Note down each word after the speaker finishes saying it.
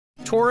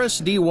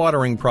Taurus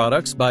Dewatering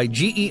Products by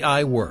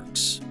GEI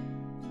Works.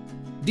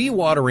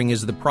 Dewatering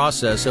is the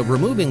process of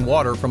removing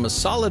water from a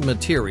solid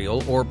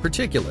material or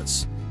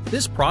particulates.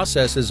 This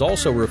process is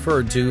also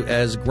referred to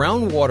as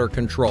groundwater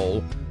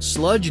control,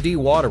 sludge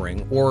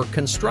dewatering, or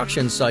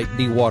construction site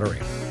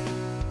dewatering.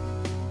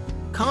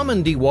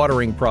 Common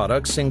dewatering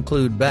products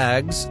include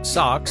bags,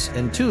 socks,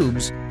 and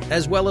tubes,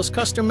 as well as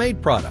custom-made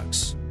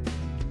products.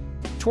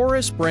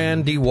 Taurus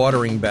brand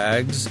dewatering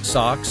bags,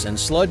 socks, and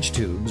sludge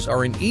tubes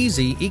are an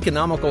easy,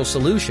 economical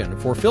solution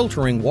for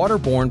filtering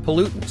waterborne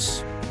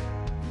pollutants.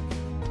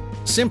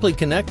 Simply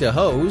connect a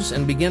hose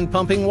and begin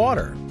pumping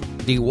water.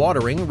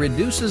 Dewatering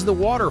reduces the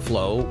water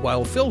flow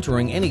while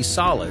filtering any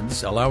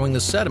solids, allowing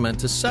the sediment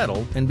to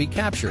settle and be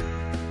captured.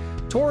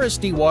 Taurus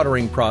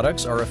dewatering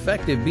products are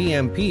effective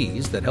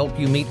BMPs that help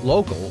you meet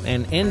local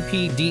and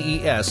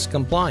NPDES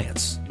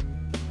compliance.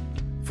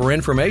 For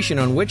information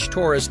on which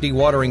Taurus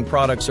dewatering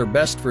products are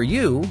best for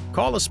you,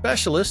 call a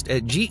specialist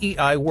at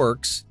GEI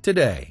Works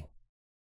today.